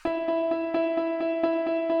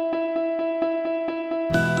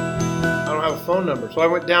phone number. So I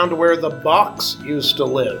went down to where the box used to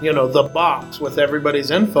live. You know, the box with everybody's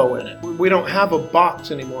info in it. We don't have a box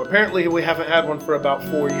anymore. Apparently we haven't had one for about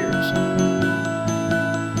 4 years.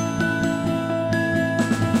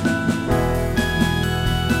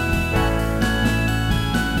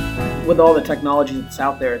 With all the technology that's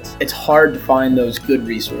out there, it's hard to find those good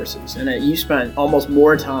resources. And you spent almost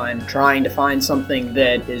more time trying to find something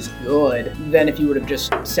that is good than if you would have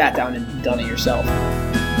just sat down and done it yourself.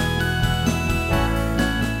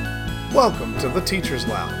 Welcome to the Teacher's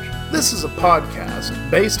Lounge. This is a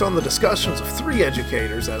podcast based on the discussions of 3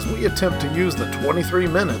 educators as we attempt to use the 23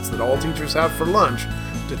 minutes that all teachers have for lunch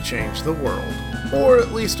to change the world, or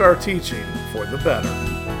at least our teaching for the better.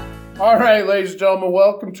 All right, ladies and gentlemen,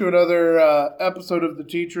 welcome to another episode of the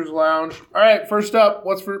Teacher's Lounge. All right, first up,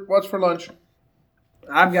 what's for lunch?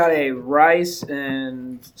 I've got a rice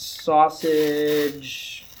and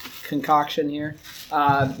sausage concoction here,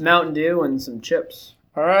 Mountain Dew, and some chips.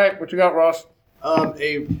 All right, what you got, Ross?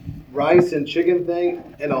 A rice and chicken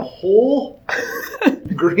thing and a whole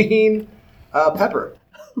green pepper.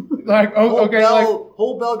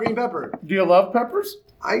 Whole bell green pepper. Do you love peppers?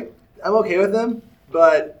 I'm okay with them,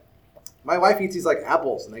 but my wife eats these like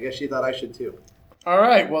apples, and I guess she thought I should too. All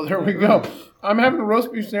right, well, there we go. I'm having a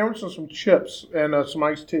roast beef sandwich and some chips and some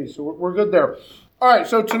iced tea, so we're good there. All right,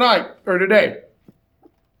 so today,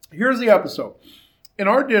 here's the episode. In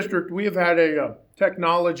our district, we have had a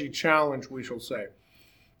technology challenge, we shall say.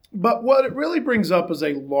 But what it really brings up is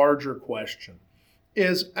a larger question,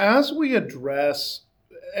 is as we address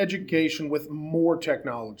education with more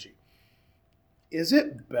technology, is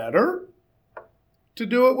it better to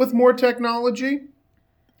do it with more technology?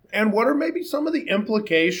 And what are maybe some of the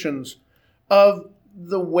implications of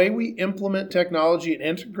the way we implement technology and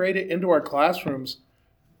integrate it into our classrooms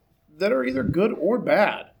that are either good or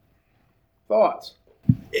bad? Thoughts?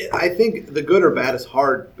 I think the good or bad is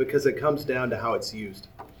hard because it comes down to how it's used.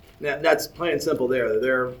 Now, that's plain and simple there.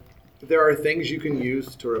 There are things you can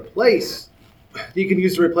use to replace. You can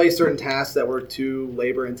use to replace certain tasks that were too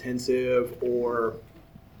labor intensive or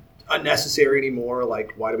unnecessary anymore.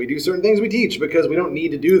 Like, why do we do certain things we teach? Because we don't need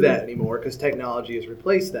to do that anymore because technology has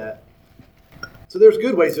replaced that. So there's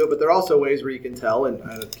good ways to it, but there are also ways where you can tell, and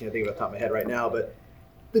I can't think of it off the top of my head right now, but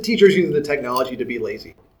the teacher's using the technology to be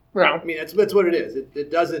lazy. Yeah. I mean, that's what it is.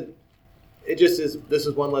 It just is, this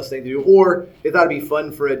is one less thing to do. Or it thought it'd be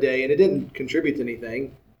fun for a day, and it didn't contribute to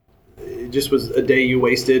anything. It just was a day you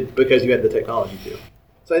wasted because you had the technology to.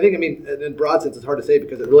 So I think, in broad sense, it's hard to say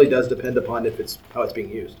because it really does depend upon how it's being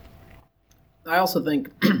used. I also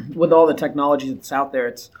think with all the technology that's out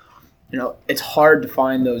there, it's hard to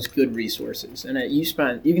find those good resources. And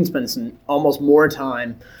you can spend almost more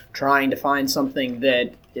time trying to find something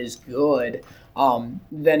that is good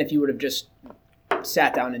than if you would have just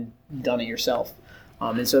sat down and done it yourself.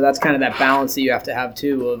 And so that's kind of that balance that you have to have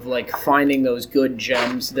too, of like finding those good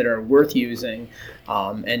gems that are worth using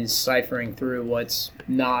and ciphering through what's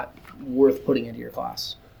not worth putting into your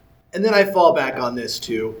class. And then I fall back on this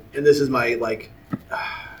too, and this is my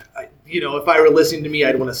if I were listening to me,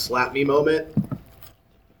 I'd want to slap me moment.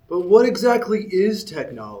 But what exactly is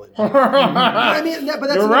technology? But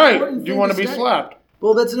that's You're right. Do you want to be slapped?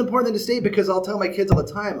 Well, that's an important thing to state because I'll tell my kids all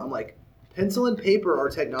the time, I'm like, pencil and paper are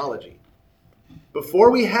technology. Before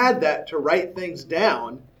we had that to write things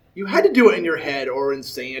down, you had to do it in your head or in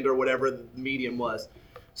sand or whatever the medium was.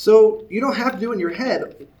 So you don't have to do it in your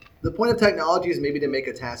head. The point of technology is maybe to make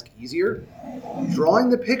a task easier. Drawing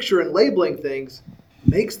the picture and labeling things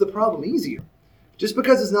makes the problem easier. Just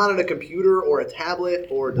because it's not on a computer or a tablet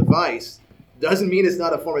or a device doesn't mean it's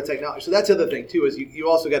not a form of technology. So that's the other thing too, is you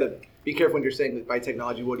also got to be careful when you're saying that by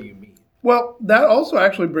technology, what do you mean? Well, that also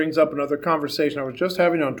actually brings up another conversation I was just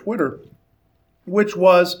having on Twitter, which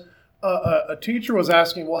was a teacher was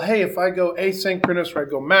asking, well, hey, if I go asynchronous or I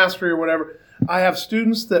go mastery or whatever, I have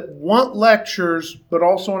students that want lectures but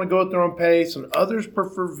also want to go at their own pace, and others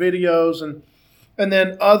prefer videos, and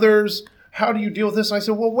then others, how do you deal with this? And I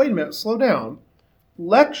said, well, wait a minute, slow down.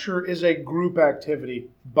 Lecture is a group activity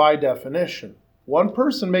by definition. One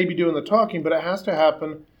person may be doing the talking, but it has to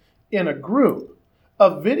happen in a group.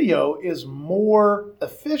 A video is more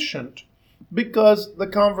efficient because the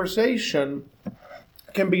conversation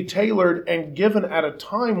can be tailored and given at a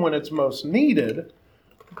time when it's most needed.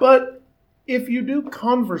 But if you do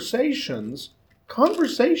conversation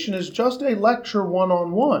is just a lecture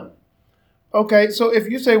one-on-one. Okay, so if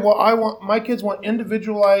you say, well, my kids want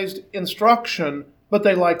individualized instruction, but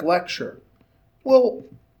they like lecture. Well,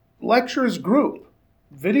 lecture is group.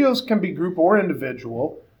 Videos can be group or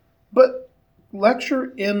individual, but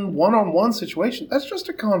lecture in one-on-one situation, that's just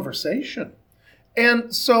a conversation.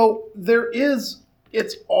 And so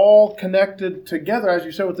it's all connected together, as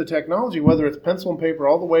you said, with the technology, whether it's pencil and paper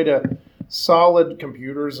all the way to solid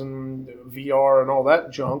computers and VR and all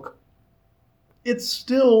that junk. It's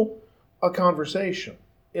still a conversation.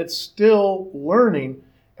 It's still learning.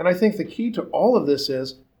 And I think the key to all of this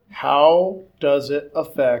is, how does it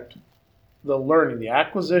affect the learning, the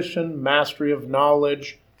acquisition, mastery of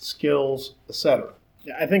knowledge, skills, etc.?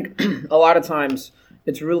 Yeah, I think a lot of times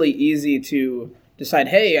it's really easy to decide,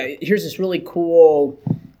 hey, here's this really cool,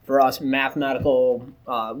 for us, mathematical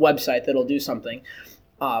website that'll do something.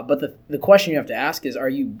 But the question you have to ask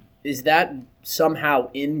is that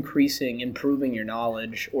somehow improving your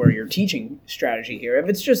knowledge or your teaching strategy here? If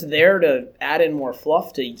it's just there to add in more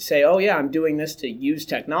fluff to say, oh yeah, I'm doing this to use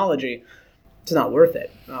technology, it's not worth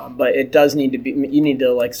it. But it does need to be, you need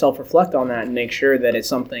to like self-reflect on that and make sure that it's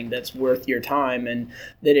something that's worth your time and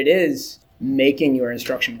that it is making your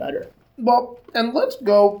instruction better. Well, and let's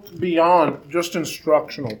go beyond just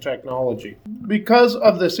instructional technology. Because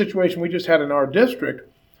of the situation we just had in our district,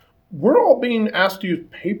 we're all being asked to use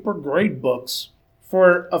paper grade books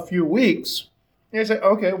for a few weeks. And you say,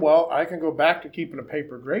 okay, well, I can go back to keeping a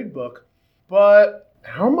paper grade book, but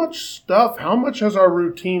how much has our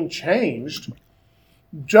routine changed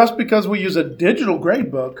just because we use a digital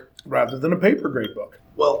grade book rather than a paper grade book?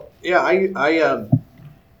 Well, yeah,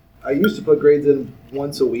 I used to put grades in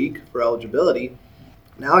once a week for eligibility.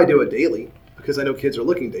 Now I do it daily because I know kids are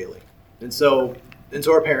looking daily. And so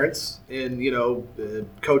our parents and,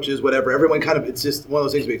 coaches, whatever, everyone it's just one of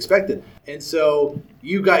those things we expected. And so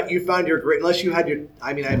you found your grade, unless you had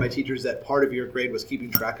I had my teachers that part of your grade was keeping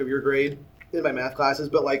track of your grade in my math classes,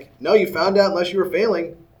 but no, you found out, unless you were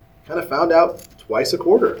failing, found out twice a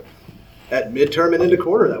quarter. At midterm and into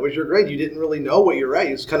quarter, that was your grade. You didn't really know what you're at.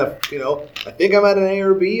 You just I think I'm at an A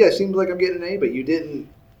or B. It seems like I'm getting an A, but you didn't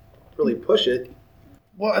really push it.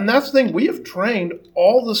 Well, and that's the thing. We have trained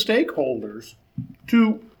all the stakeholders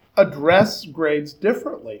to address grades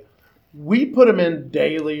differently. We put them in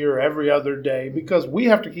daily or every other day because we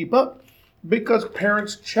have to keep up, because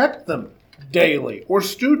parents check them daily, or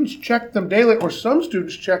students check them daily, or some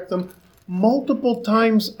students check them multiple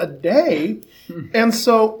times a day. And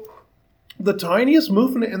so the tiniest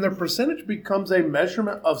movement in their percentage becomes a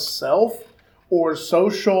measurement of self or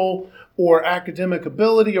social or academic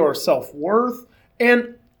ability or self-worth.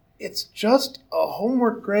 And it's just a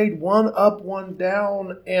homework grade, one up, one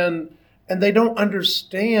down, and they don't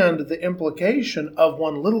understand the implication of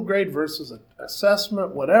one little grade versus an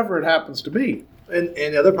assessment, whatever it happens to be. And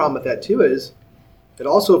the other problem with that too is it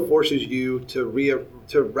also forces you to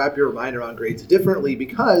wrap your mind around grades differently,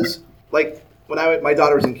 because when my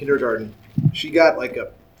daughter was in kindergarten, she got like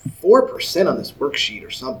a 4% on this worksheet or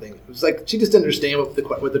something. It was like she just didn't understand what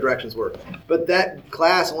the directions were. But that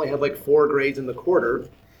class only had like 4 grades in the quarter.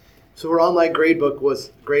 So her online grade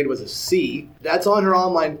was a C. That's on her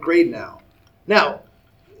online grade now. Now,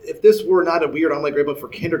 if this were not a weird online grade book for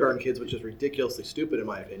kindergarten kids, which is ridiculously stupid in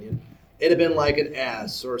my opinion, it'd have been like an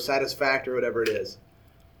S or satisfactory or whatever it is.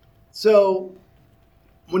 So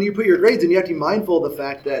when you put your grades in, you have to be mindful of the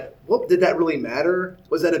fact that, did that really matter?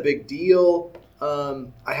 Was that a big deal?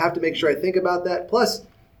 I have to make sure I think about that. Plus,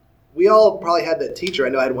 we all probably had that teacher. I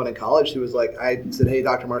know I had one in college who was like, I said, hey,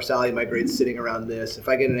 Dr. Marsali, my grade's sitting around this. If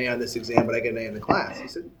I get an A on this exam, would I get an A in the class? He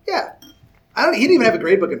said, yeah. He didn't even have a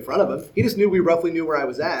grade book in front of him. He just we roughly knew where I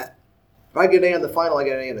was at. If I get an A on the final, I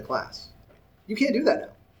get an A in the class. You can't do that now.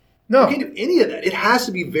 No. You can't do any of that. It has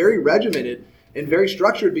to be very regimented and very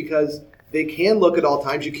structured, because they can look at all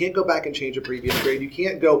times. You can't go back and change a previous grade. You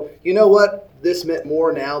can't go, you know what, this meant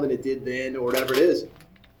more now than it did then, or whatever it is.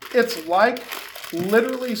 It's like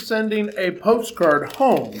literally sending a postcard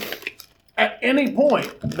home. At any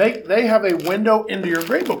point, they have a window into your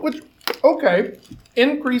gradebook, which, okay,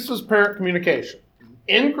 increases parent communication,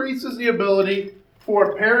 increases the ability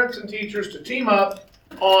for parents and teachers to team up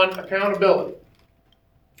on accountability.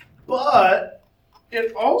 But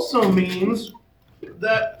it also means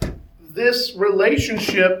that this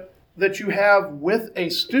relationship that you have with a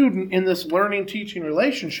student in this learning teaching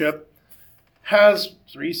relationship has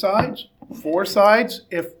 3 sides, 4 sides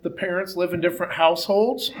if the parents live in different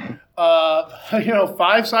households,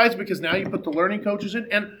 5 sides because now you put the learning coaches in,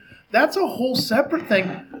 and that's a whole separate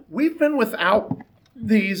thing. We've been without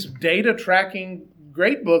these data tracking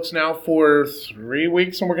grade books now for 3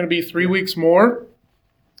 weeks, and we're going to be 3 weeks more.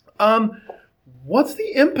 What's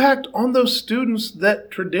the impact on those students that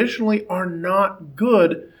traditionally are not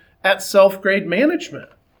good at self-grade management?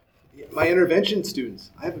 My intervention students,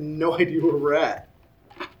 I have no idea where we're at.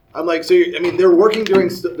 I'm like, they're working during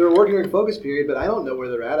focus period, but I don't know where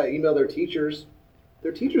they're at. I email their teachers.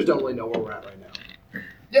 Their teachers don't really know where we're at right now.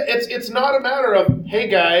 Yeah, it's not a matter of, hey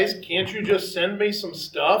guys, can't you just send me some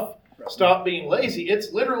stuff? Stop being lazy.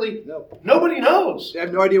 It's literally nobody knows. I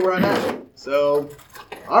have no idea where I'm at. So,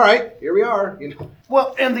 all right, here we are.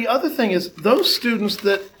 Well, and the other thing is those students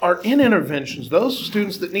that are in interventions, those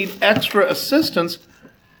students that need extra assistance,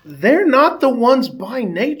 they're not the ones by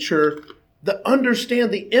nature that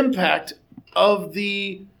understand the impact of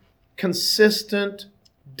the consistent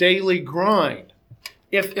daily grind.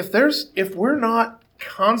 If we're not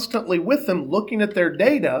constantly with them looking at their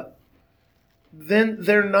data, then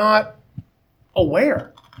they're not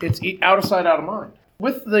aware. It's out of sight, out of mind.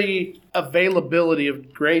 With the availability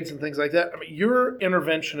of grades and things like that, I mean, you're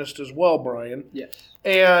interventionist as well, Brian. Yes.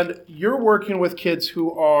 And you're working with kids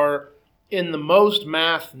who are in the most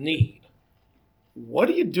math need. What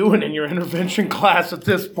are you doing in your intervention class at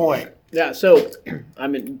this point? Yeah, so, I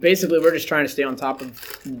mean, basically we're just trying to stay on top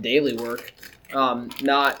of daily work.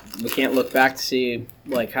 We can't look back to see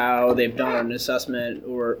like how they've done an assessment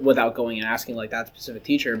or without going and asking like that specific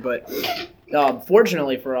teacher. But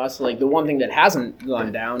fortunately for us, like the one thing that hasn't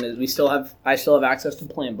gone down is I still have access to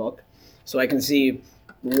the plan book, so I can see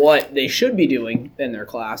what they should be doing in their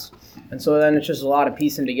class. And so then it's just a lot of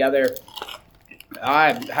piecing together.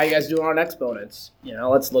 How you guys doing on exponents?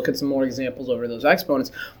 Let's look at some more examples over those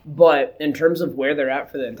exponents. But in terms of where they're at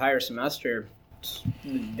for the entire semester,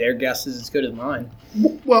 their guess is as good as mine.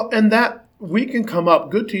 Well, and that we can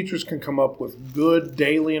good teachers can come up with good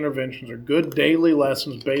daily interventions or good daily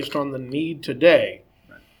lessons based on the need today.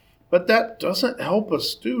 Right. But that doesn't help a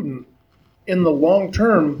student in the long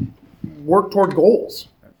term work toward goals,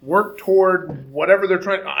 work toward whatever they're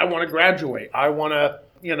trying. I want to graduate. I want to,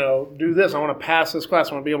 do this. I want to pass this class.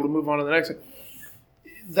 I want to be able to move on to the next thing.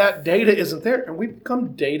 That data isn't there, and we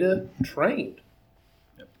become data trained.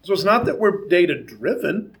 So it's not that we're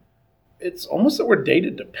data-driven. It's almost that we're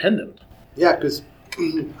data-dependent. Yeah, because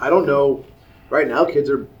I don't know. Right now, kids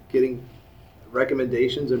are getting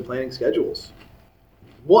recommendations and planning schedules.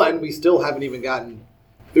 One, we still haven't even gotten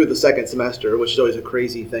through the second semester, which is always a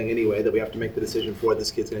crazy thing anyway, that we have to make the decision for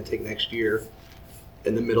this kid's going to take next year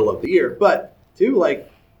in the middle of the year. But two,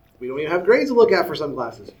 we don't even have grades to look at for some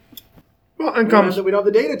classes. Well, and we don't have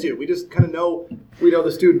the data to. We just kind of know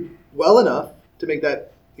the student well enough to make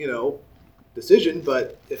that decision,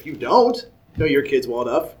 but if you don't know your kids well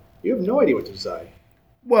enough, you have no idea what to decide.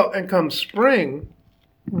 Well, and come spring,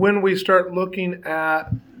 when we start looking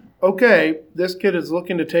at, okay, this kid is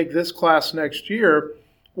looking to take this class next year,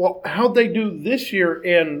 well, how'd they do this year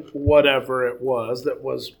in whatever it was that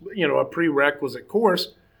was, a prerequisite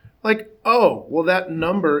course? Like, oh, well, that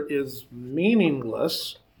number is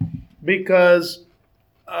meaningless because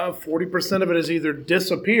 40% of it has either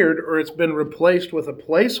disappeared or it's been replaced with a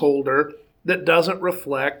placeholder that doesn't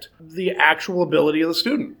reflect the actual ability of the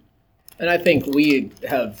student. And I think we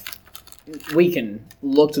can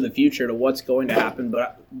look to the future to what's going to happen,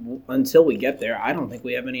 but until we get there, I don't think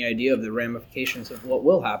we have any idea of the ramifications of what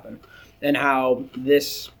will happen and how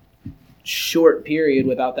this short period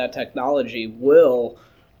without that technology will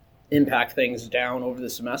impact things down over the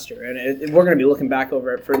semester. And we're going to be looking back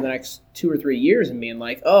over it for the next 2 or 3 years and being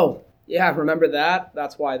like, oh, yeah, remember that?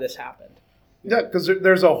 That's why this happened. Yeah, because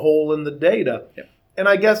there's a hole in the data. Yep. And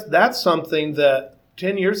I guess that's something that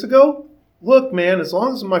 10 years ago, look, man, as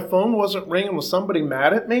long as my phone wasn't ringing with somebody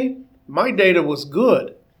mad at me, my data was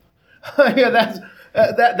good. Yeah,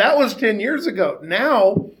 that was 10 years ago.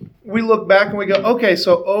 Now we look back and we go, okay,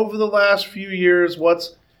 so over the last few years,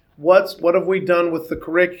 what have we done with the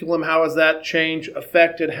curriculum? How has that change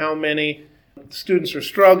affected how many students are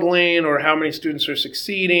struggling or how many students are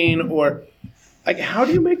succeeding? Or how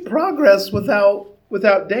do you make progress without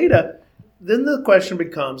data? Then the question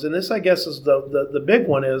becomes, and this I guess is the big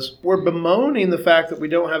one, is we're bemoaning the fact that we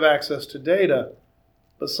don't have access to data,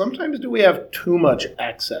 but sometimes do we have too much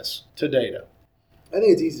access to data? I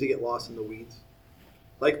think it's easy to get lost in the weeds.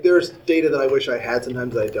 There's data that I wish I had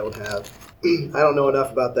sometimes that I don't have. I don't know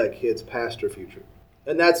enough about that kid's past or future.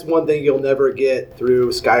 And that's one thing you'll never get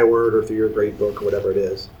through Skyward or through your grade book or whatever it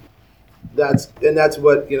is. That's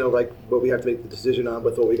what, what we have to make the decision on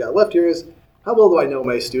with what we got left here is, how well do I know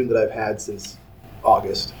my student that I've had since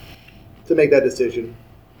August to make that decision?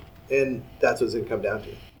 And that's what it's going to come down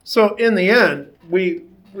to. So in the end,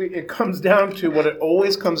 it comes down to what it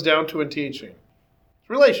always comes down to in teaching.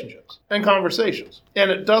 Relationships and conversations.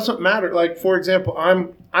 And it doesn't matter. For example,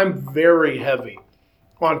 I'm very heavy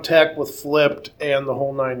on tech with Flipped and the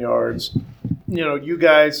whole 9 yards. You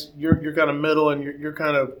guys, you're kind of middle and you're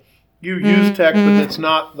kind of, you use tech, but it's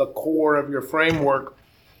not the core of your framework.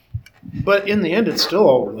 But in the end, it's still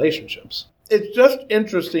all relationships. It's just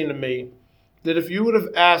interesting to me that if you would have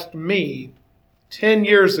asked me 10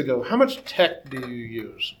 years ago, how much tech do you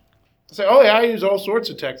use? I say, oh yeah, I use all sorts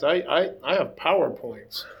of tech. I have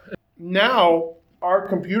PowerPoints. Now, our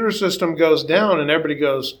computer system goes down and everybody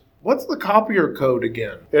goes, what's the copier code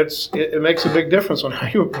again? It makes a big difference on how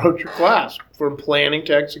you approach your class from planning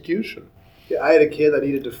to execution. Yeah, I had a kid I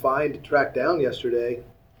needed to track down yesterday.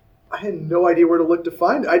 I had no idea where to look to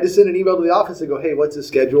find it. I just sent an email to the office and go, hey, what's his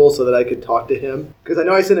schedule, so that I could talk to him. Because I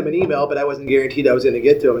know I sent him an email, but I wasn't guaranteed I was going to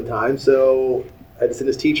get to him in time. So I had to send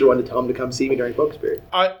his teacher one to tell him to come see me during focus period.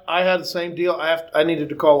 I had the same deal. I needed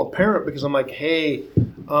to call a parent because I'm like, hey,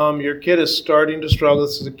 your kid is starting to struggle.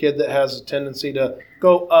 This is a kid that has a tendency to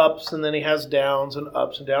go ups, and then he has downs and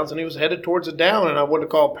ups and downs, and he was headed towards a down, and I wanted to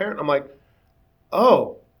call a parent. I'm like,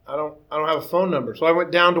 oh, I don't have a phone number. So I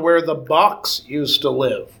went down to where the box used to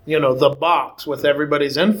live, the box with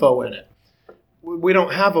everybody's info in it. We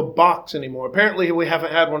don't have a box anymore. Apparently we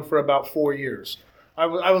haven't had one for about 4 years.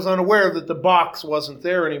 I was unaware that the box wasn't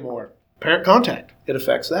there anymore. Parent contact, it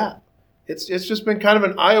affects that. It's just been kind of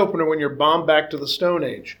an eye-opener when you're bombed back to the Stone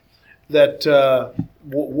Age, that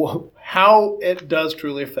how it does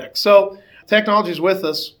truly affect. So technology is with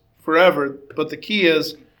us forever, but the key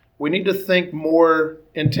is we need to think more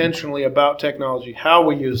intentionally about technology, how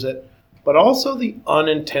we use it, but also the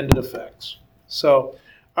unintended effects. So,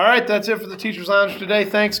 all right, that's it for the Teacher's Lounge today.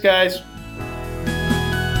 Thanks, guys.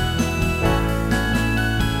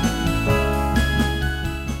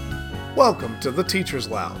 Welcome to the Teacher's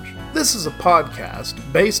Lounge. This is a podcast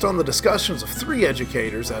based on the discussions of 3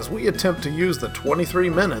 educators as we attempt to use the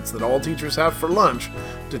 23 minutes that all teachers have for lunch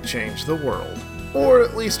to change the world, or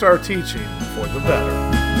at least our teaching for the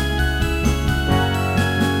better.